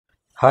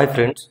Hi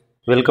friends,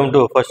 welcome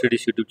to our first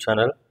studies YouTube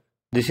channel.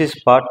 This is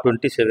part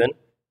 27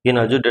 in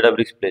Azure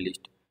Databricks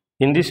playlist.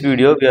 In this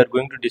video, we are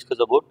going to discuss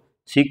about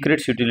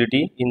secrets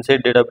utility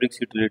inside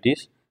Databricks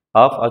utilities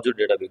of Azure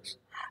Databricks.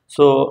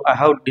 So I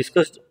have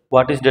discussed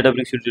what is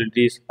Databricks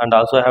utilities, and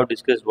also I have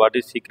discussed what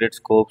is secret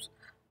scopes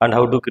and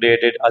how to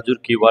create an Azure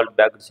Key Vault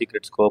backed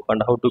secret scope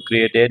and how to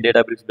create a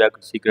Databricks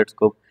backed secret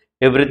scope.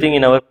 Everything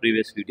in our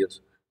previous videos.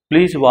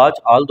 Please watch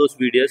all those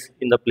videos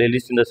in the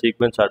playlist in the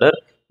sequence order.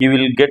 You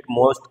will get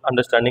most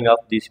understanding of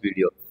this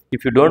video.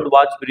 If you don't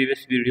watch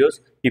previous videos,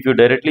 if you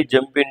directly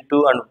jump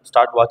into and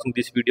start watching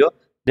this video,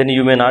 then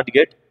you may not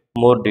get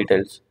more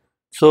details.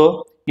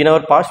 So in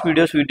our past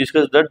videos, we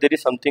discussed that there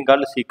is something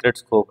called a secret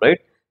scope, right?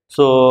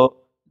 So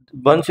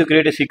once you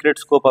create a secret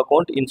scope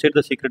account, inside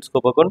the secret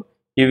scope account,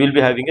 you will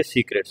be having a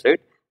secrets, right?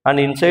 And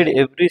inside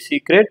every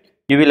secret,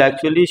 you will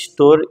actually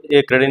store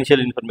a credential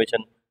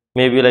information,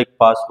 maybe like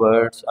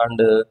passwords,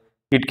 and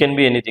it can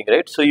be anything,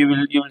 right? So you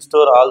will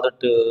store all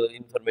that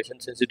information,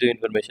 sensitive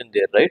information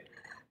there, right?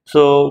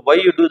 So why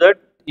you do that?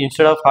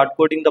 Instead of hard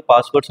coding the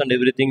passwords and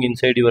everything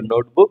inside your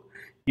notebook,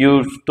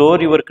 you store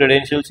your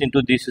credentials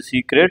into these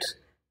secrets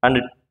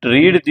and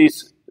read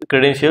these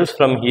credentials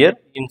from here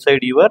inside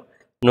your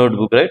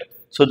notebook, right?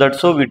 So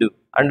that's how we do,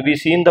 and we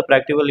seen the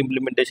practical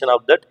implementation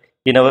of that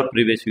in our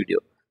previous video.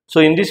 So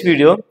in this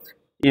video,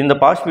 in the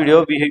past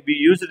video, we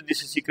used this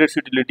secrets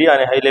utility on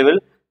a high level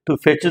to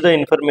fetch the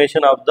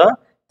information of the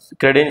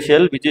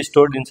credential which is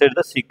stored inside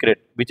the secret,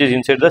 which is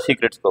inside the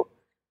secret scope.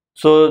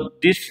 So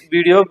this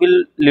video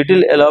will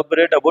little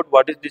elaborate about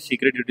what is this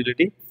secret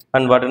utility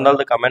and what are all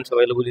the commands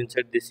available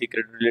inside this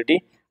secret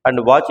utility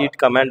and what each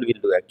command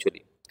will do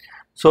actually.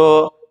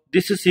 So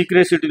this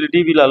secrets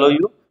utility will allow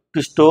you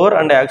to store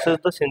and access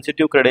the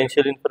sensitive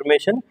credential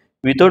information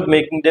without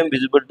making them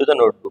visible to the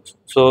notebooks.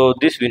 So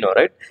this we know,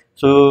 right?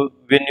 So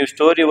when you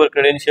store your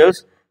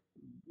credentials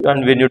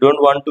and when you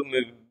don't want to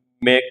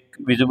make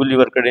visible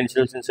your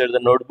credentials inside the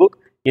notebook,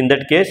 in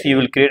that case you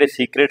will create a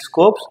secret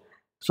scopes.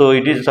 So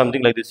it is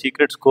something like the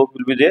secret scope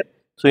will be there.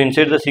 So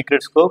inside the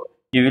secret scope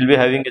you will be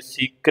having a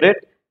secret,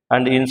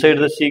 and inside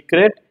the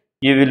secret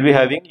you will be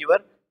having your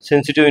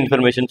sensitive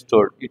information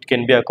stored. It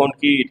can be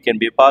account key, it can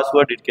be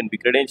password, it can be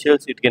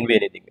credentials, it can be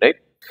anything, right?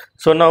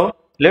 So now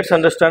let's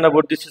understand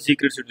about this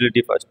secrets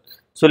utility first.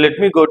 So let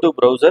me go to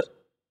browser.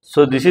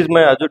 So this is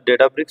my Azure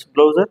Databricks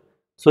browser.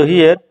 So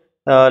here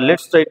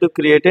let's try to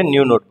create a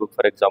new notebook,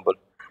 for example,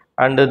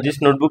 and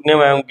this notebook name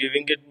I am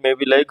giving it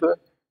maybe like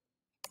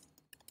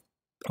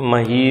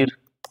Mahir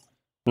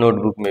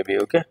notebook, maybe,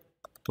 okay,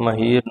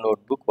 Mahir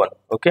notebook 1,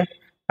 okay,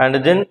 and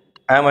then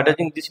I am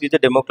attaching this with a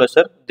demo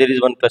cluster. There is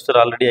one cluster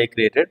already I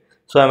created,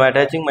 so I am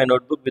attaching my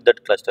notebook with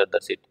that cluster.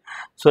 That's it.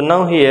 So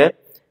now here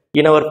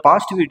in our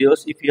past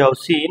videos, if you have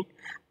seen,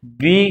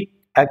 we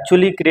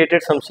actually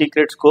created some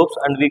secret scopes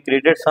and we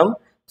created some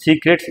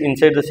secrets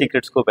inside the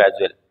secret scope as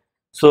well.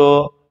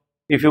 So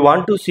if you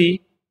want to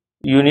see,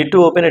 you need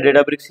to open a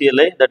Databricks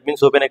CLI. That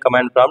means open a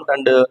command prompt,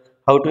 and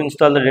how to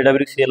install the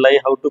Databricks CLI,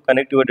 how to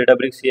connect your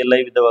Databricks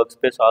CLI with the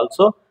workspace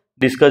also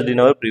discussed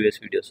in our previous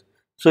videos.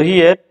 So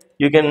here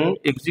you can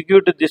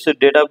execute this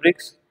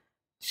Databricks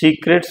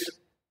secrets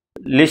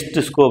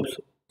list scopes.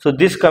 So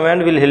this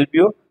command will help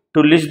you to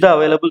list the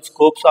available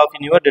scopes of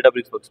in your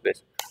Databricks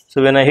workspace.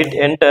 So when I hit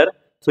enter,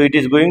 so it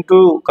is going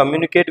to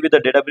communicate with the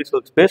Databricks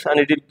workspace and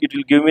it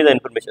will give me the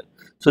information.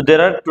 So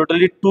there are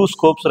totally two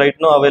scopes right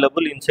now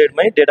available inside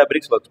my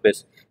Databricks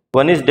workspace.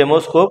 One is demo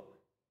scope,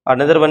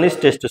 another one is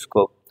test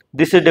scope.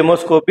 This demo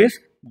scope is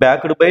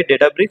backed by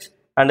Databricks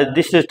and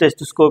this test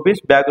scope is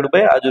backed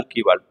by Azure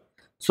Key Vault.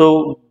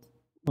 So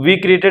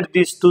we created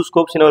these two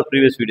scopes in our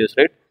previous videos,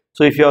 right?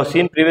 So if you have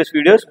seen previous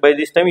videos, by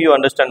this time you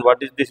understand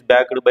what is this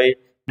backed by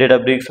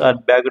Databricks or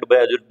backed by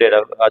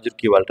Azure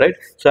Key Vault, right?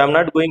 So I am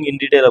not going in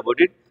detail about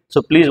it.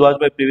 So please watch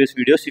my previous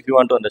videos if you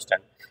want to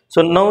understand.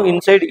 So now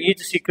inside each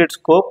secret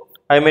scope,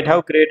 I might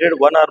have created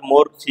one or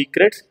more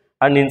secrets,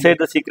 and inside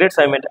the secrets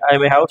I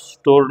may have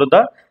stored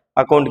the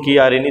account key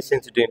or any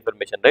sensitive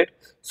information, right?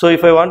 So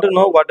if I want to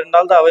know what are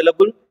all the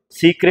available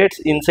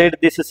secrets inside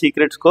this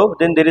secret scope,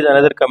 then there is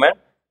another command.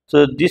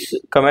 So this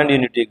command you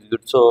need to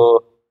execute.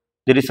 So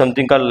there is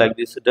something called like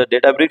this, the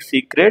Databricks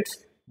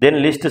secrets,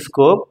 then list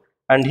scope,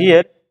 and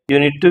here you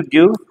need to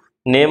give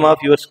name of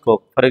your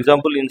scope. For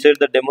example, inside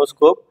the demo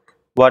scope,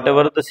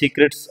 whatever the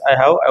secrets I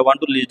have, I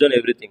want to list down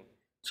everything.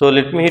 So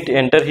let me hit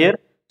enter here.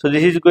 So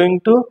this is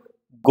going to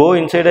go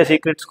inside a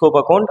secret scope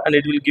account and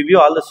it will give you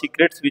all the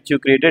secrets which you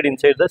created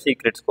inside the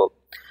secret scope.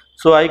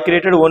 So I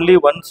created only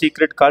one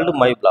secret called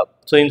my blob.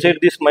 So inside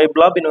this my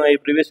blob, in my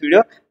previous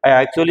video, I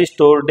actually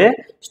stored a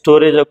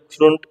storage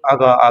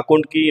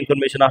account key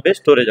information of a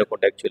storage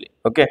account actually.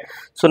 Okay.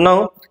 So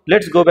now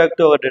let's go back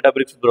to our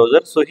Databricks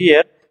browser. So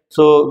here,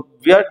 so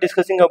we are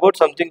discussing about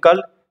something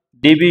called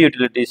DB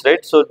utilities,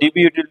 right? So DB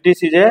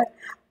utilities is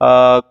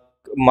a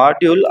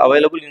module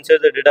available inside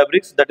the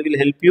Databricks that will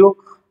help you,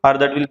 or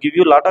that will give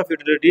you a lot of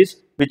utilities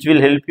which will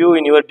help you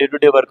in your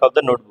day-to-day work of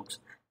the notebooks.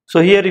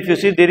 So here if you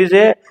see, there is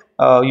a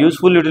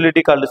useful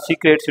utility called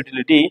secrets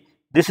utility.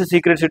 This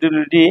secrets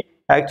utility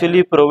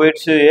actually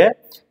provides you a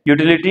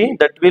utility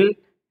that will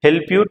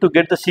help you to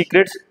get the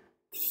secrets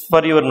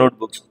for your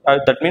notebooks.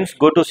 That means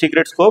go to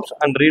secret scopes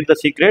and read the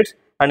secrets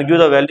and give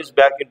the values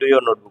back into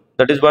your notebook.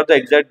 That is what the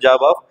exact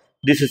job of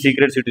this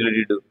secrets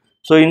utility do.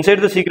 So inside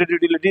the secret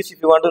utilities,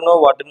 if you want to know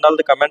what are all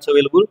the commands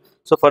available,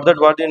 so for that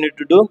what you need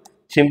to do,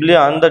 simply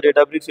on the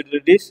Databricks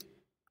utilities,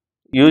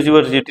 use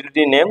your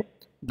utility name,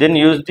 then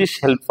use this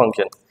help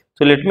function.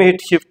 So let me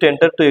hit shift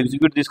enter to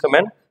execute this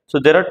command. So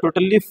there are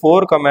totally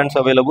 4 commands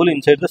available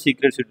inside the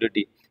secrets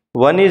utility.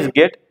 One is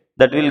get,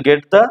 that will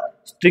get the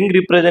string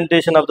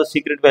representation of the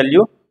secret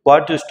value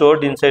what you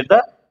stored inside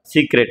the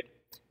secret,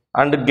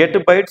 and get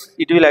bytes,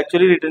 it will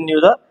actually return you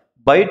the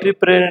byte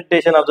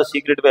representation of the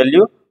secret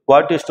value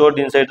what you stored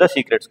inside the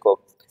secret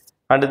scope.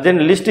 And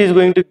then list is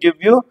going to give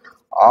you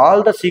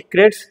all the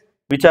secrets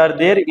which are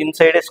there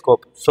inside a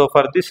scope. So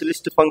for this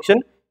list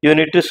function, you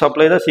need to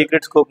supply the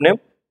secret scope name.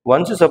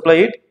 Once you supply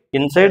it,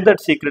 inside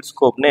that secret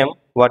scope name,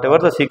 whatever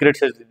the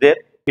secrets is there,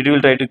 it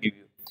will try to give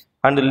you.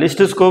 And the list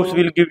scopes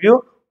will give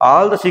you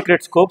all the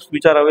secret scopes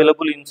which are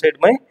available inside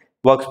my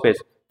workspace.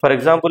 For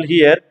example,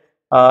 here,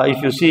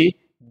 if you see,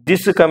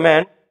 this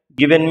command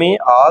given me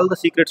all the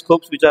secret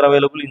scopes which are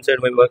available inside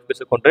my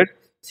workspace account, right?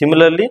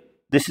 Similarly,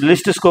 this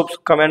list scopes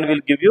command will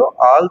give you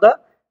all the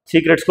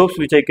secret scopes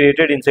which I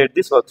created inside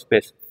this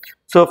workspace.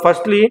 So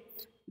firstly,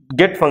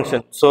 get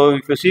function. So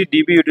if you see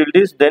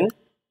dbutils, then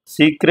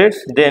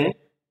secrets, then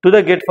to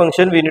the get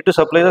function we need to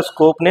supply the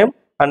scope name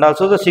and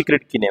also the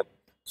secret key name.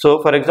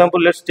 So for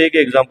example, let's take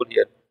an example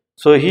here.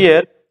 So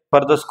here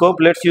for the scope,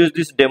 let's use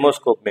this demo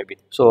scope maybe.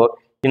 So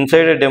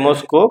inside a demo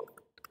scope,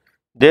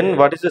 then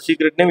what is the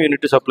secret name, you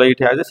need to supply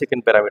it as a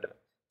second parameter.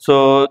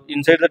 So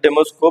inside the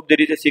demo scope there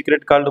is a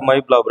secret called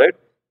my blob, right?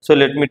 So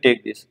let me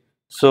take this.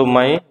 So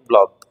my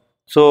blob.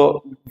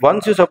 So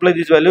once you supply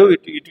this value,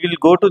 it will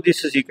go to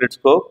this secret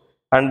scope,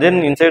 and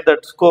then inside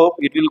that scope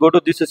it will go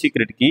to this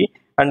secret key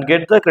and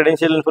get the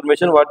credential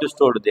information what you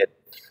stored there.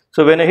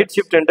 So when I hit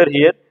shift enter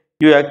here,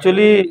 you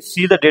actually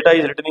see the data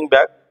is returning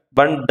back,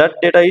 but that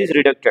data is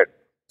reducted.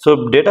 So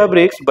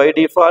Databricks by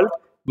default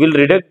will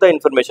redact the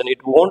information. It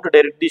won't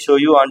directly show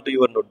you onto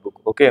your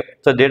notebook. Okay,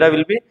 so data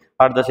will be,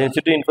 or the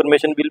sensitive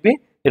information will be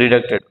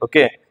reducted.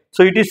 Okay,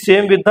 so it is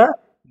same with the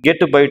get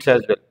bytes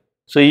as well.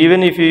 So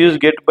even if you use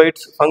get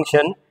bytes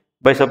function,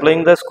 by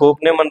supplying the scope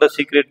name and the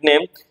secret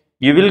name,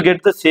 you will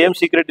get the same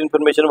secret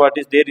information what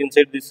is there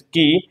inside this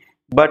key,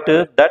 but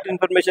that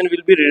information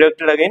will be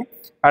reducted again,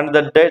 and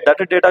that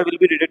data will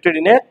be reducted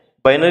in a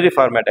binary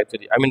format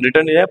actually. I mean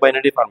written in a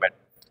binary format.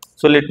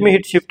 So let me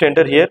hit shift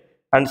enter here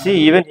and see,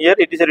 even here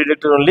it is a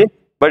reducted only,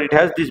 but it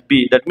has this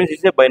B, that means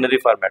it's a binary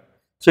format.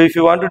 So if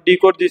you want to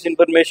decode this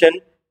information,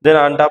 then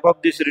on top of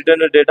this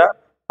returned data,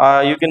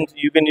 you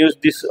can use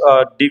this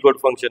decode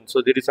function.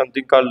 So there is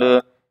something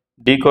called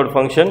decode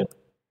function.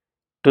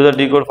 To the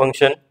decode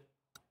function,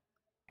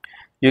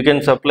 you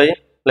can supply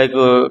like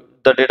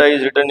the data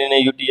is written in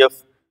a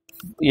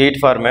UTF-8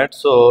 format.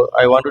 So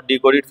I want to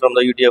decode it from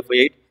the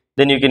UTF-8.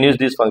 Then you can use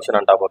this function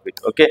on top of it.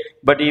 Okay,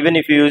 but even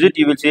if you use it,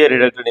 you will see a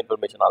reducted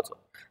information also.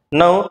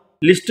 Now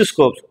list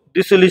scopes.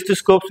 This list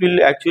scopes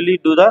will actually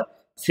do the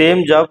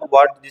same job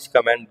what this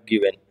command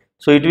given.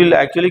 So it will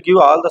actually give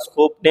all the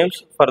scope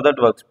names for that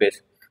workspace.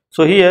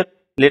 So here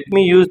let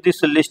me use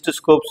this list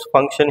scopes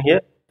function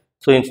here.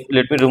 So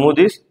let me remove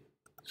this.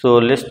 So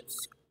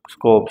list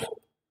scopes.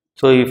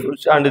 So if,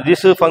 and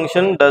this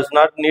function does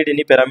not need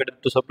any parameter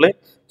to supply.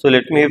 So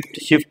let me hit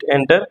shift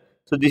enter.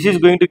 So this is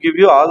going to give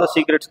you all the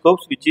secret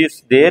scopes which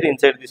is there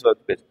inside this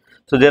workspace.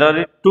 So there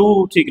are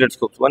 2 secret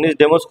scopes. One is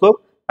demo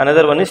scope,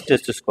 another one is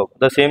test scope.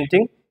 The same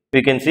thing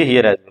we can see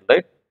here as well,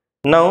 right?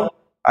 Now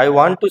I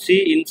want to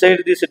see inside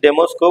this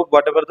demo scope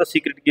whatever the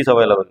secret keys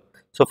available.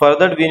 So for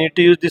that we need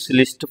to use this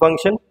list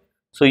function.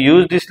 So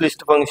use this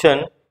list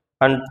function,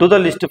 and to the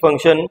list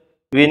function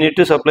we need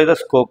to supply the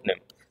scope name.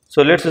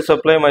 So let's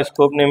supply my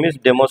scope name is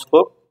demo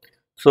scope.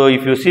 So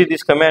if you see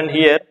this command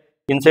here,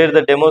 inside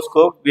the demo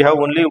scope we have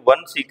only one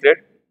secret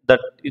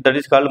that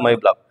is called my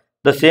blob.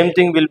 The same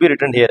thing will be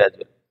written here as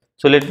well.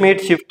 So let me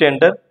hit shift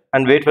enter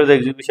and wait for the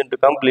execution to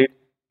complete.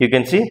 You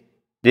can see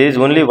there is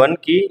only one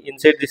key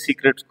inside this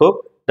secret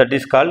scope, that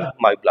is called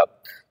my blob.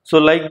 So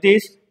like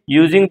this,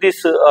 using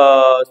this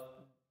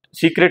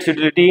secrets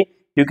utility,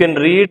 you can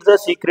read the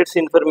secrets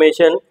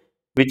information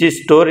which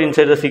is stored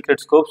inside the secret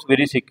scopes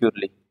very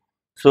securely.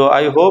 So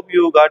I hope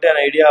you got an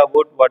idea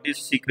about what is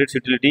secrets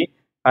utility,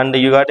 and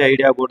you got an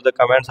idea about the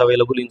commands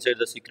available inside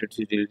the secrets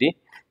utility.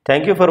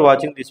 Thank you for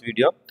watching this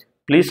video.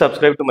 Please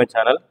subscribe to my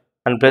channel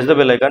and press the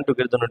bell icon to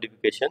get the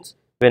notifications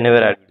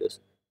whenever I add videos.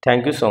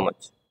 Thank you so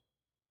much.